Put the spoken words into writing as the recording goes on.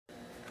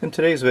In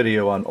today's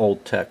video on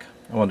old tech,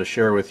 I wanted to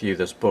share with you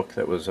this book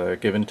that was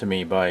given to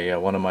me by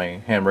one of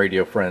my ham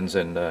radio friends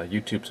and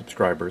YouTube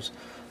subscribers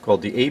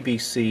called The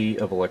ABC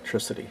of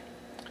Electricity.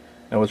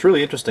 Now what's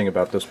really interesting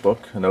about this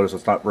book, and notice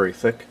it's not very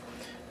thick,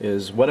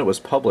 is when it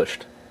was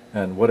published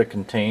and what it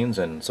contains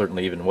and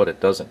certainly even what it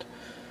doesn't.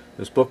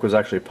 This book was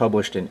actually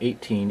published in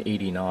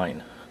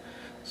 1889.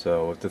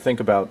 So to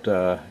think about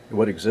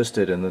what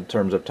existed in the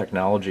terms of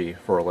technology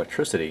for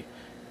electricity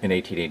in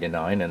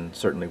 1889 and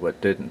certainly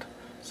what didn't.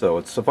 So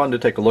it's fun to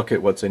take a look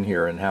at what's in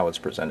here and how it's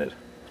presented.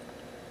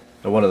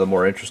 Now, one of the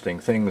more interesting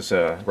things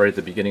right at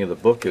the beginning of the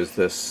book is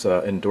this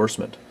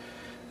endorsement.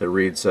 It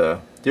reads,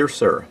 "Dear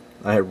Sir,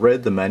 I have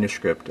read the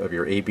manuscript of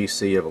your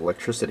ABC of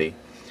Electricity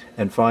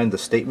and find the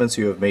statements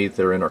you have made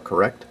therein are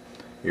correct.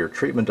 Your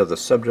treatment of the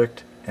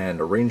subject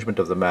and arrangement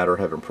of the matter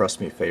have impressed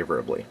me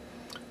favorably."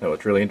 Now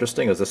what's really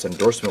interesting is this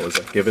endorsement was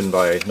given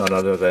by none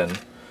other than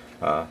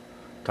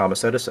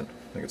Thomas Edison.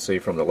 You can see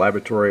from the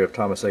laboratory of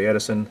Thomas A.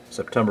 Edison,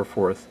 September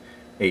 4th,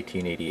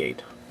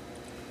 1888.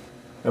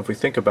 Now, if we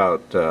think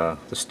about the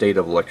state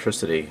of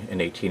electricity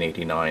in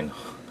 1889,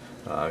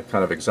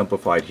 kind of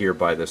exemplified here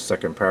by this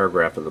second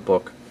paragraph of the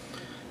book,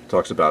 it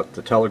talks about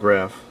the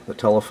telegraph, the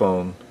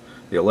telephone,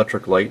 the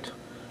electric light,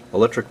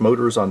 electric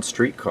motors on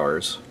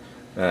streetcars,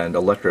 and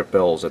electric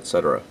bells,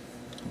 etc.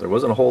 There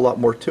wasn't a whole lot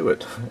more to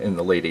it in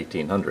the late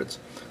 1800s.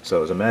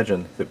 So as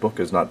imagine, the book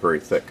is not very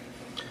thick.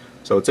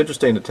 So it's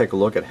interesting to take a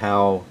look at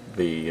how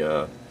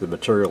the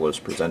material is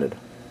presented.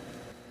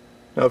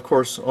 Now, of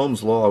course,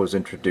 Ohm's law was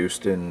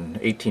introduced in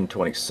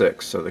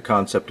 1826, so the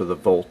concept of the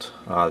volt,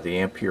 the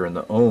ampere, and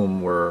the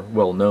ohm were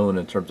well known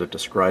in terms of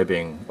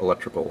describing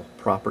electrical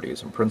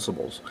properties and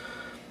principles.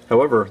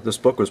 However, this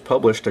book was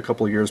published a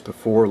couple of years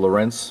before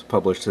Lorentz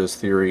published his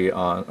theory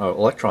on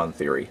electron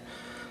theory,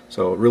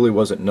 so it really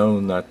wasn't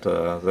known that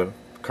the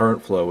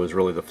current flow is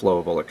really the flow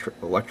of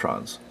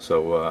electrons.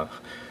 So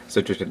it's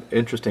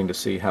interesting to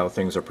see how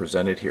things are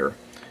presented here.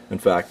 In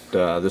fact,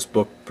 this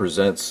book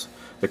presents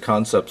the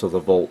concepts of the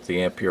volt,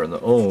 the ampere, and the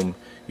ohm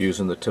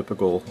using the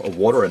typical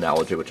water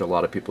analogy, which a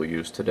lot of people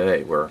use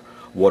today, where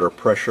water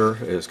pressure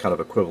is kind of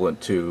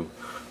equivalent to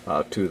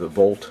the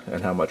volt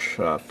and how much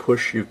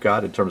push you've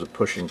got in terms of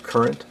pushing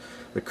current.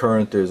 The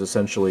current is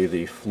essentially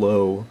the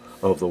flow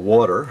of the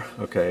water,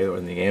 okay,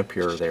 and the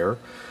ampere there.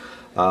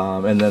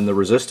 And then the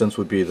resistance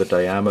would be the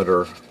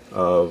diameter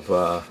of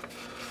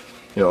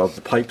of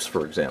the pipes,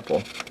 for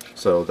example.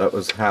 So that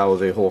was how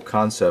the whole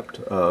concept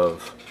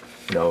of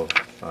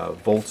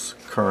volts,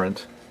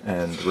 current,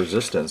 and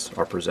resistance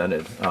are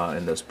presented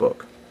in this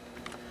book.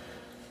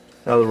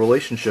 Now the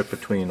relationship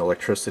between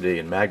electricity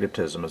and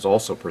magnetism is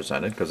also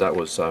presented, because that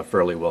was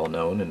fairly well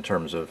known in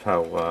terms of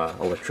how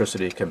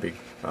electricity can be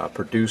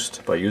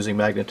produced by using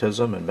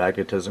magnetism, and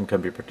magnetism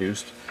can be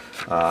produced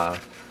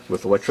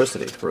with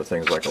electricity for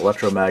things like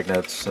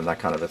electromagnets and that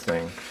kind of a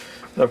thing.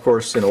 And of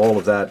course, all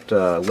of that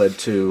led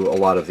to a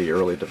lot of the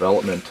early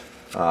development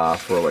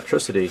for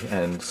electricity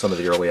and some of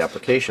the early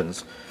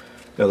applications.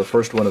 Now, the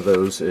first one of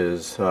those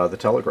is the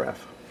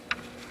telegraph.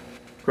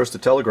 Of course, the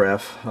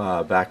telegraph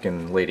back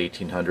in late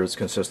 1800s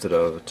consisted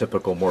of a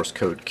typical Morse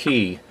code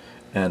key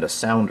and a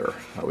sounder.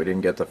 We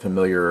didn't get the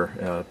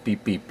familiar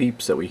beep beep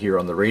beeps that we hear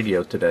on the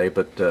radio today,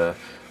 but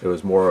it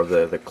was more of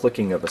the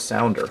clicking of a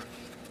sounder,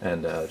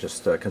 and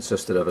just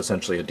consisted of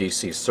essentially a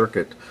DC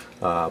circuit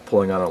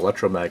pulling on an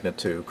electromagnet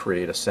to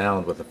create a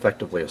sound with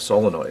effectively a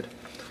solenoid.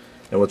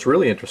 And what's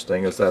really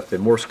interesting is that the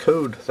Morse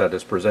code that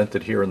is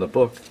presented here in the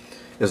book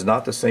is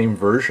not the same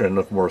version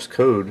of Morse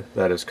code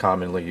that is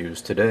commonly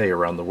used today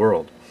around the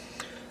world.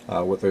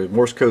 What the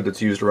Morse code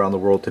that's used around the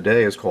world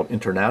today is called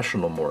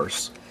International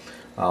Morse,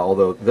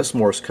 although this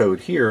Morse code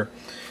here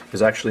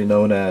is actually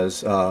known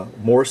as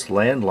Morse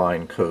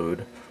landline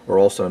code, or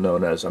also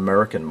known as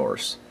American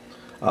Morse.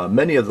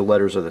 Many of the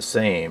letters are the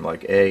same,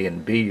 like A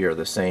and B are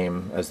the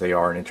same as they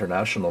are in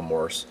International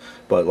Morse,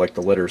 but like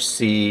the letters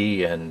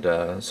C and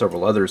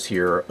several others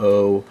here,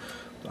 O,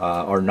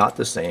 are not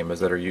the same as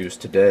that are used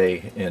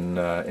today in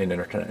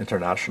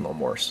International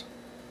Morse.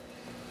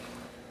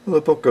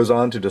 The book goes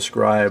on to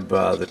describe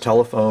the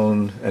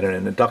telephone and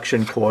an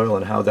induction coil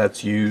and how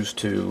that's used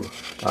to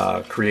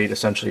create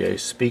essentially a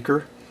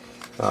speaker.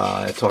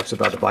 It talks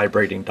about a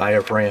vibrating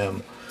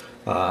diaphragm,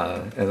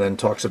 and then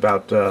talks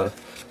about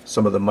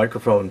some of the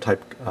microphone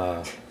type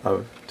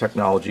of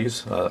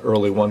technologies.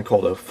 Early one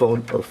called a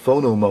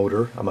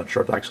phonomotor. I'm not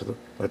sure if actually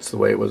that's the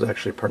way it was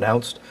actually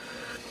pronounced.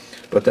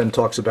 But then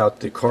talks about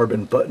the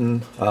carbon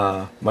button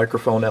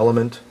microphone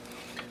element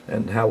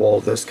and how all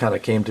this kind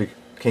of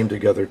came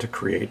together to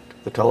create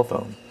the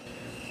telephone.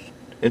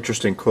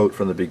 Interesting quote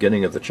from the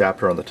beginning of the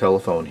chapter on the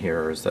telephone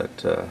here is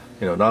that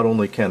not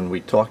only can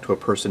we talk to a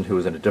person who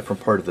is in a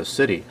different part of the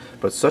city,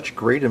 but such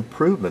great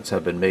improvements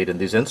have been made in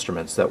these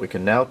instruments that we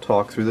can now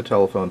talk through the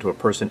telephone to a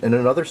person in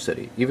another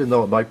city, even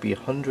though it might be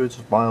hundreds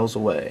of miles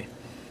away.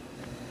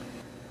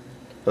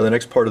 Now, the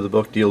next part of the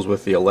book deals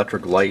with the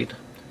electric light,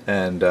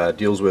 and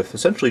deals with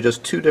essentially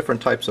just two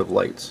different types of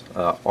lights,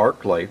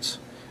 arc lights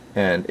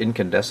and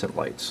incandescent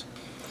lights.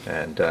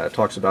 and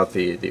talks about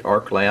the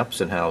arc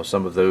lamps and how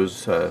some of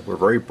those were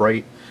very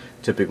bright,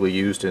 typically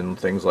used in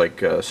things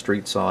like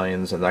street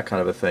signs and that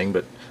kind of a thing,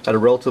 but had a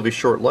relatively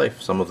short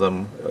life, some of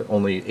them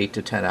only 8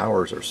 to 10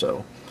 hours or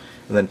so.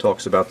 And then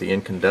talks about the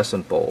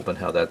incandescent bulb and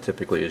how that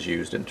typically is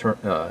used in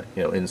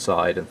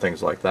inside and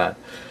things like that.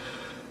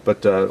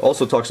 But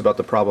also talks about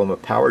the problem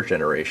of power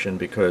generation,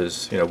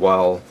 because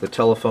while the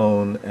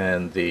telephone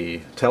and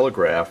the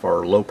telegraph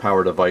are low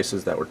power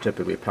devices that were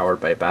typically powered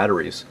by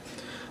batteries,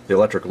 the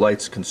electric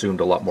lights consumed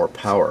a lot more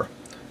power,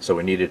 so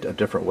we needed a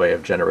different way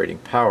of generating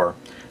power.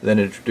 And then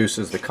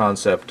introduces the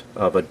concept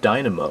of a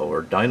dynamo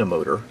or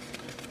dynamotor,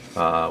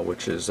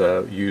 which is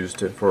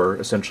used for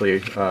essentially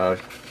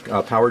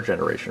power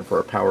generation for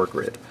a power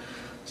grid.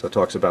 So it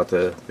talks about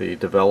the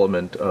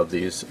development of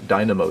these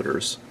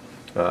dynamotors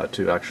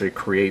to actually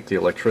create the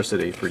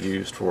electricity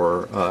used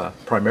for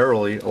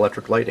primarily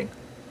electric lighting.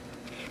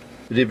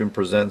 It even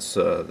presents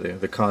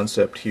the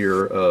concept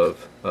here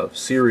of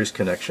series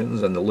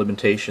connections and the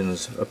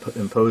limitations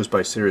imposed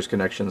by series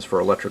connections for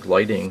electric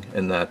lighting,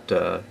 in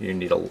that you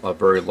need a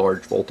very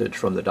large voltage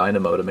from the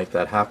dynamo to make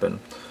that happen,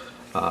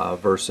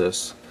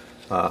 versus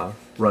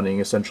running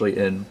essentially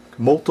in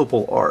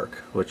multiple arc,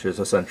 which is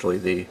essentially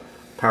the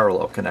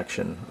parallel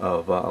connection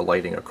of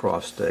lighting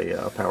across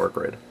a power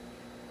grid.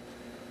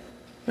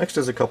 Next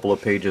is a couple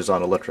of pages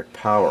on electric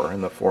power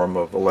in the form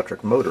of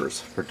electric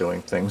motors for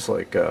doing things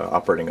like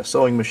operating a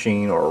sewing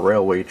machine or a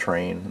railway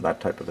train, that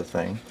type of a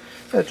thing.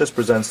 And it just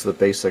presents the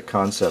basic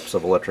concepts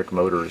of electric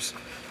motors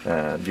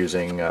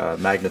using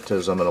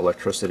magnetism and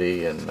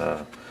electricity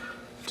and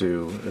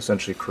to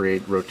essentially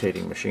create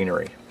rotating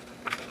machinery.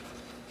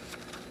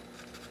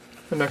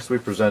 And next we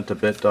present a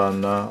bit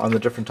on the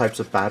different types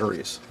of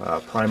batteries.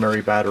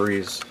 Primary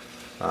batteries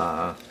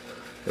for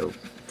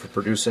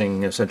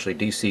producing essentially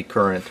DC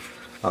current.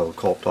 We'll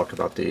talk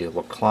about the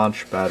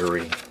Lorentz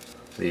battery,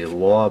 the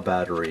law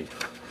battery,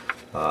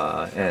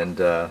 and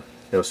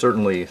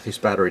certainly these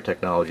battery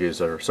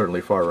technologies are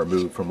certainly far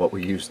removed from what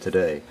we use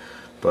today.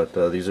 But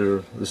this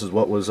is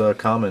what was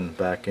common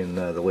back in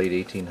the late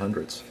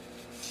 1800s.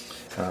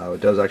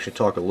 It does actually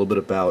talk a little bit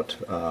about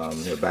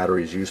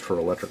batteries used for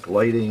electric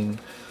lighting,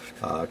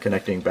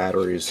 connecting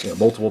batteries,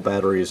 multiple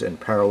batteries in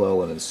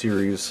parallel and in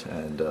series,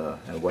 and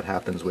what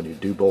happens when you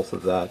do both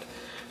of that.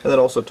 And then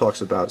also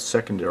talks about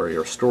secondary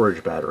or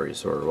storage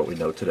batteries, or what we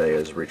know today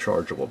as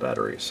rechargeable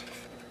batteries.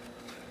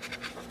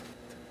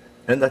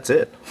 And that's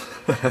it.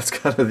 That's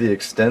kind of the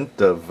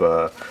extent of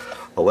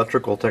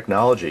electrical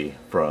technology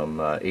from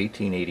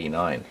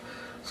 1889.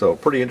 So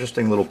pretty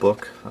interesting little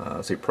book.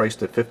 Let's see,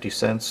 priced at 50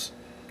 cents.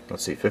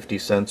 Let's see, 50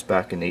 cents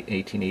back in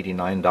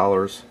 1889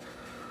 dollars.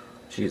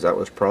 Geez, that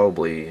was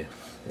probably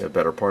a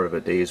better part of a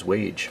day's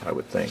wage, I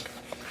would think.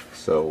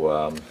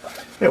 So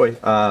anyway,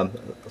 I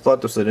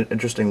thought this was an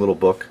interesting little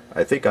book.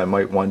 I think I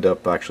might wind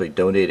up actually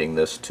donating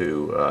this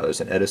to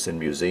there's an Edison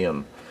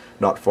museum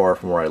not far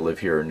from where I live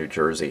here in New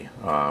Jersey,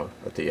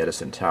 at the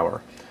Edison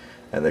Tower.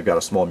 And they've got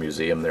a small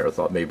museum there. I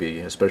thought maybe,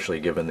 especially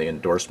given the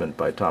endorsement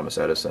by Thomas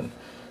Edison,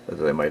 that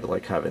they might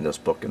like having this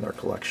book in their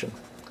collection.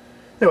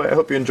 Anyway, I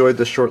hope you enjoyed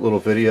this short little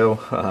video.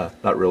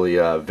 Not really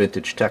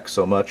vintage tech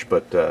so much,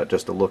 but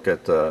just a look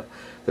at the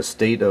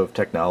state of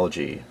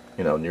technology,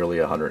 nearly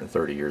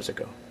 130 years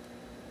ago.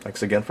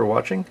 Thanks again for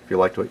watching. If you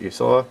liked what you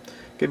saw,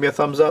 give me a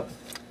thumbs up.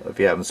 If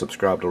you haven't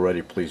subscribed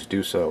already, please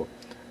do so,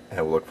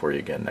 and we'll look for you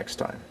again next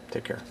time.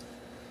 Take care.